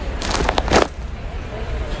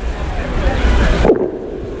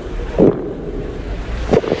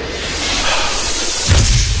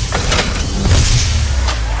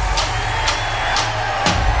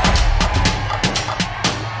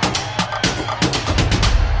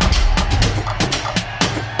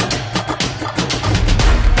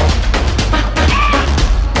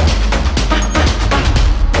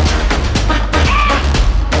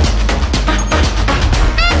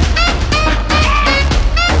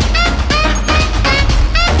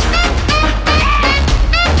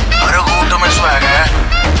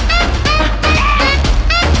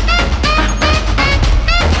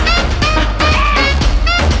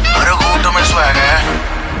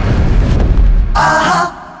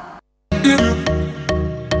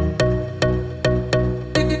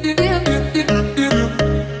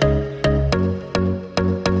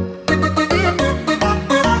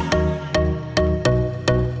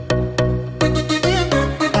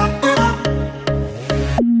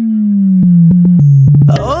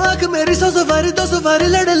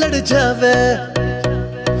 जावे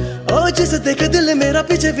ओ जिसे देखे दिल मेरा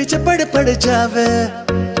पीछे पीछे पड़ जावे.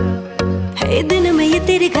 है दिन में ये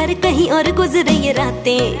तेरे घर कहीं और गुजरे ये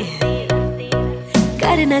रातें,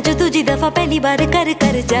 करना जो तुझी दफा पहली बार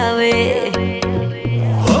कर जावे.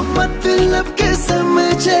 ओ मतलब के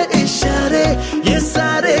समझे इशारे ये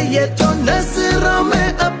सारे, ये तो नजरों में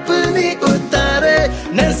अपनी उतारे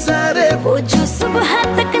नजारे. वो जो सुबह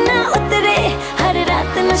तक ना उतरे, हर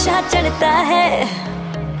रात नशा चढ़ता है.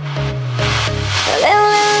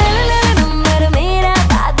 नंबर मेरा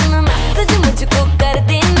बाद में मैसेज मुझको कर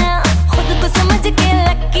देना, खुद को समझ के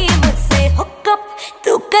लकी मुझसे हुकअप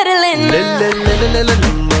तू कर लेना.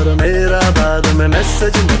 नंबर मेरा बाद में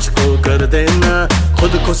मैसेज मुझको कर देना,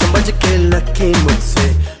 खुद को समझ के लकी मुझसे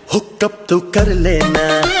हुकअप तू कर लेना.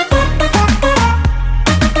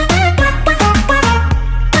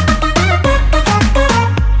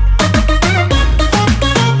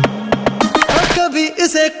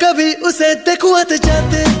 कभी उसे देखूं आते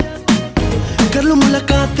जाते, कर लूं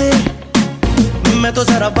मुलाकातें. मैं तो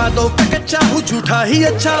जरा बातों पे कच्चा हूँ, झूठा ही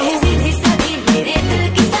अच्छा हूँ. सीधी सादी मेरे दिल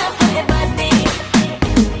की साफ है बातें,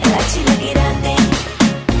 अच्छी लगी रातें,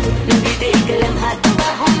 बीते एक लम्हा तो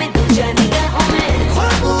बाहों में, दूजा निगाहों में.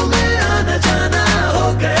 ख्वाबों में आना जाना हो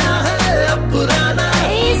गया है अब पुराना.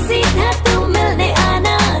 सीधा तू मिलने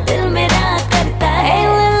आना दिल मेरा करता है.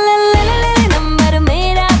 नंबर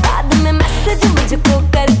मेरा बाद में मैसेज मुझको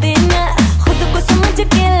कर देना, खुद को समझ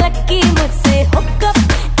के लकी मुझसे हुकअप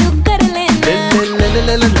तू कर लेना.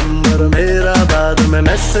 नंबर मेरा बाद में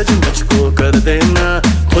मैसेज मुझको कर देना,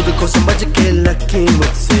 खुद को समझ के लकी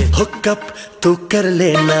मुझसे हुकअप तू कर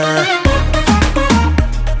लेना.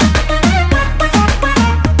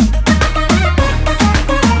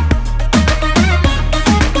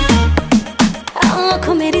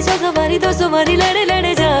 200 बारी लड़े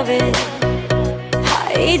लड़े जावे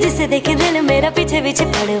हाय जिसे देखे दिल मेरा पीछे पीछे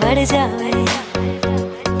पड़ जावे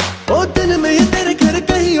ओ दिल में ये तेरे घर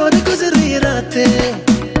कहीं और गुजरी रातें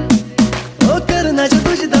ओ करना जो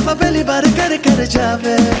कुछ दफा पहली बार कर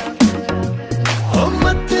जावे ओ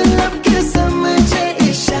मतलब के समझे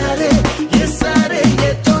इशारे ये सारे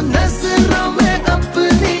ये तो नजरों में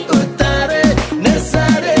अपनी उतारे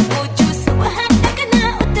नजारे पूछू सुबह तक ना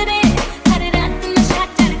उतरे हर रात नशा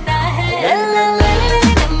चढ़ता है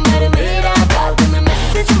नंबर मेरा बाद में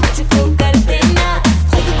मैसेज मुझको कर देना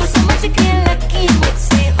खुद को समझ के लकी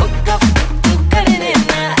मुझसे हुकअप तू कर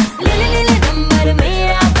लेना ले नंबर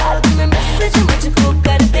मेरा बाद में मैसेज मुझको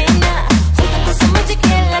कर देना खुद को समझ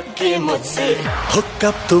के लकी मुझसे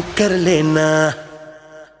हुकअप तू कर लेना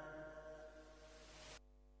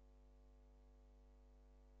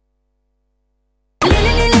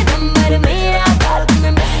नंबर मेरा बाद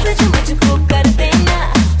में मैसेज मुझको कर देना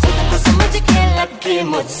खुद को समझ के लकी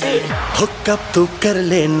मुझसे हुकअप तू कर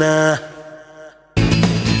लेना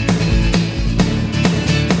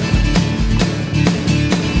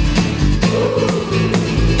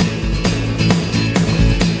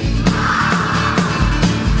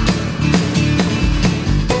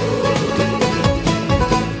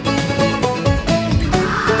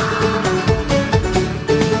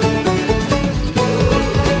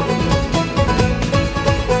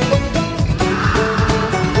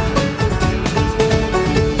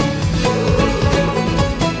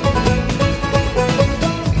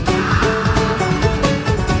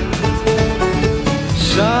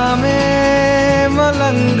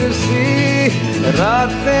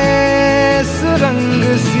रातें सुरंग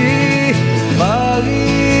सी बागी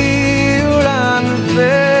उड़ान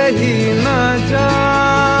पे ही न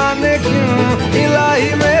जाने क्यों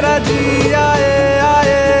इलाही मेरा जी आए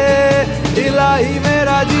आए इलाही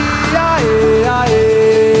मेरा जी आए आए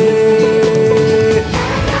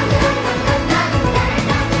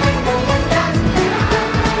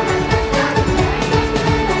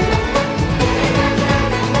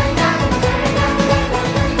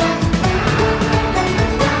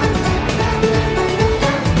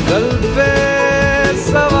दिल पे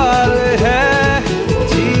सवाल है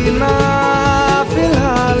जीना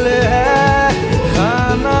फिलहाल है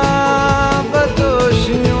खाना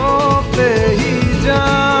बदोशियों पे ही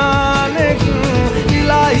जाने क्यों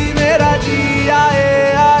इलाही मेरा जी आए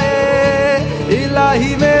आए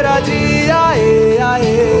इलाही मेरा जी आए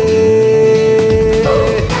आए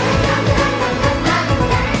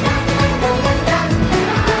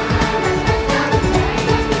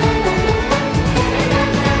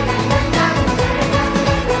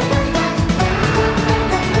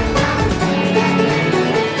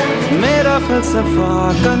फलसफा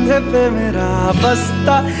कंधे पे मेरा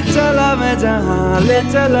बस्ता चला मैं जहाँ ले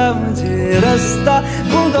चला मुझे रास्ता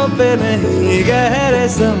बूंदों पे नहीं गहरे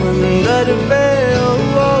समंदर पे ओ,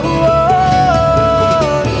 ओ, ओ,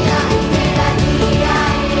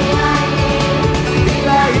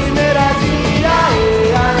 इलाही मेरा जी आए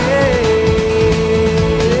आए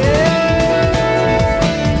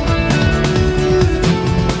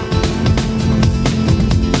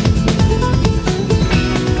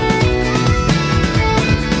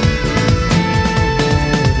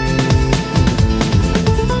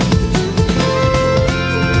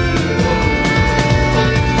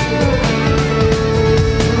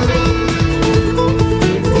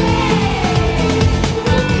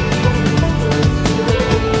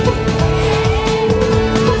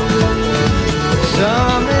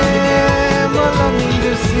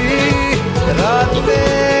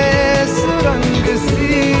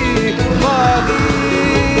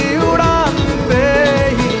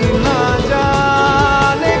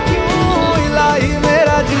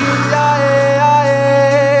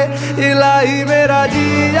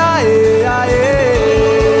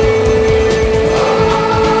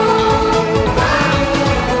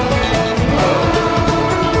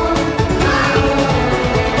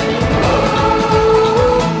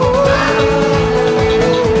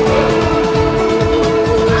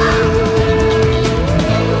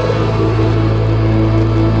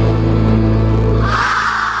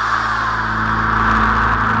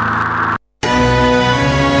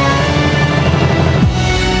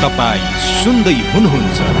सुन्दै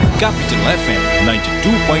हुनुहुन्छ क्यापिटल एफएम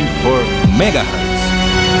 92.4 मेगाहर्ट्ज।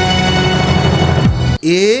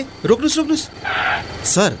 ए रोक्नुस्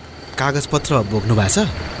सर कागज पत्र बोक्नु भएको छ?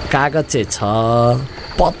 कागज चाहिँ छ,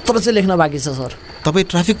 पत्र चाहिँ लेख्न बाँकी छ सर। तपाईँ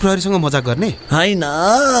ट्राफिक प्रहरीसँग मजाक गर्ने? हैन,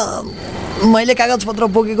 मैले कागज पत्र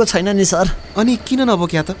बोकेको छैन नि सर। अनि किन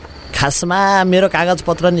नबोक्या त? खासमा मेरो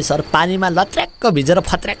कागजपत्र नि सर पानीमा लत्र्याक्क भिजेर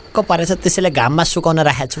फत्र्याक्क परेछ, त्यसैले घाममा सुकाउन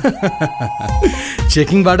राखेको छु।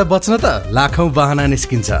 चेकिङबाट बच्न त लाखौं बहाना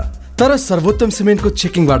निस्किन्छ, तर सर्वोत्तम सिमेन्टको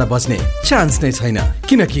चेकिङबाट बच्ने चान्स नै छैन,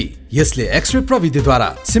 किनकि यसले एक्सरे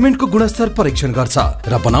प्रविधिद्वारा सिमेन्टको गुणस्तर परीक्षण गर्छ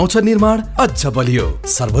र बनाउँछ निर्माण अझ बलियो।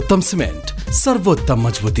 सर्वोत्तम सिमेन्ट, सर्वोत्तम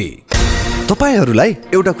मजबुती।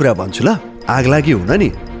 तपाईहरूलाई एउटा कुरा भन्छु ल, आगलागी हुन नि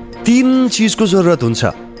 3 चीजको जरुरत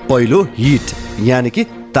हुन्छ। पहिलो हिट यानि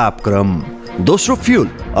कि तापक्रम, दोस्रो फ्युल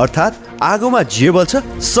अर्थात् आगोमा जे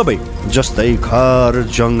बल्छ सबै, जस्तै घर,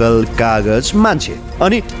 जंगल, कागज, मान्छे।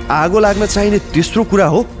 अनि आगो लाग्न चाहिने तेस्रो कुरा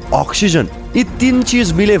हो अक्सिजन। यी 3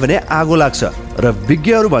 चीज मिले भने आगो लाग्छ र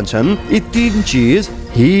विज्ञहरू भन्छन् यी 3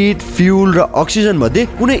 चीज हिट, फ्युल र अक्सिजन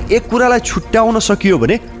मध्ये कुनै एक कुरालाई छुट्याउन सकियो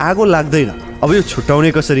भने आगो लाग्दैन। अब यो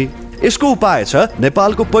छुट्याउने कसरी? यसको उपाय छ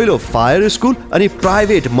नेपालको पहिलो फायर स्कुल अनि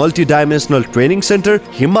private multi dimensional training centre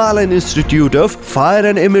Himalayan institute of fire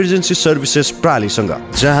and emergency services प्रालीसँग,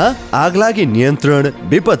 जहाँ आगलागी नियन्त्रण,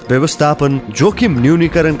 विपद व्यवस्थापन, जोखिम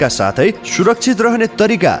न्यूनीकरणका साथै सुरक्षित रहने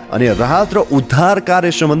तरिका अनि राहत र उद्धार कार्य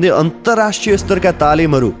सम्बन्धी अन्तर्राष्ट्रिय स्तरका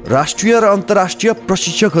तालिमहरू राष्ट्रिय र अन्तर्राष्ट्रिय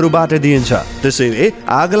प्रशिक्षकहरूबाट दिइन्छ। त्यसैले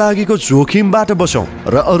आगलागीको जोखिमबाट बचौं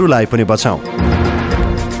र अरूलाई पनि बचाउँ।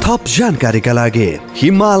 थप जानकारीका लागि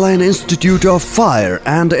Himalayan institute of fire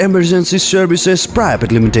and emergency services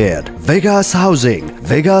private limited, Vegas housing,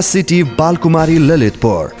 Vegas city, Balkumari,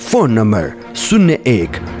 Lalitpur. Phone number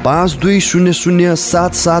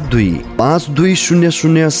 01-5200-772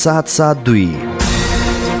 5200-772।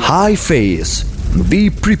 Hi face, be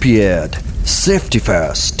prepared, safety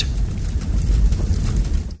first.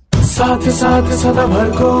 साथ साथ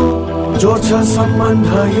सदाभरको जोड्छ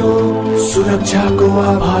सम्बन्ध यो सुरक्षाको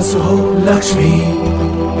आभास हो लक्ष्मी।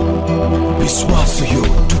 विश्वास यो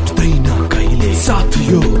टुट्दैन कहिले, साथ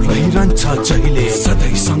यो रहिरहन्छ जहिले,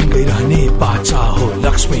 सधैँ सँगै रहने बाचा हो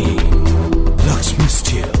लक्ष्मी। लक्ष्मी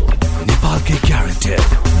स्टिल, नेपालकै guaranteed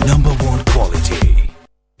number 1 quality.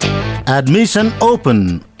 Admission open.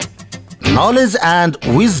 Knowledge and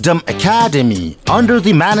Wisdom Academy, under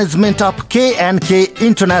the management of K&K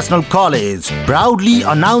International College, proudly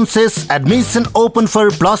announces admission open for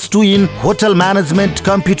 +2 in Hotel Management,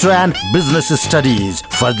 Computer and Business Studies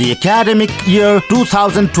for the academic year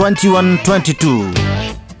 2021-22.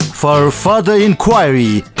 For further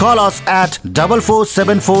inquiry, call us at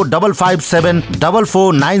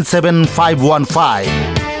 44745574497515.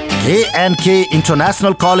 K&K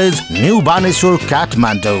International College, New Baneshwar,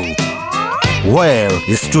 Kathmandu, where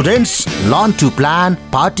students learn to plan,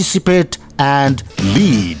 participate, and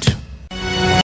lead.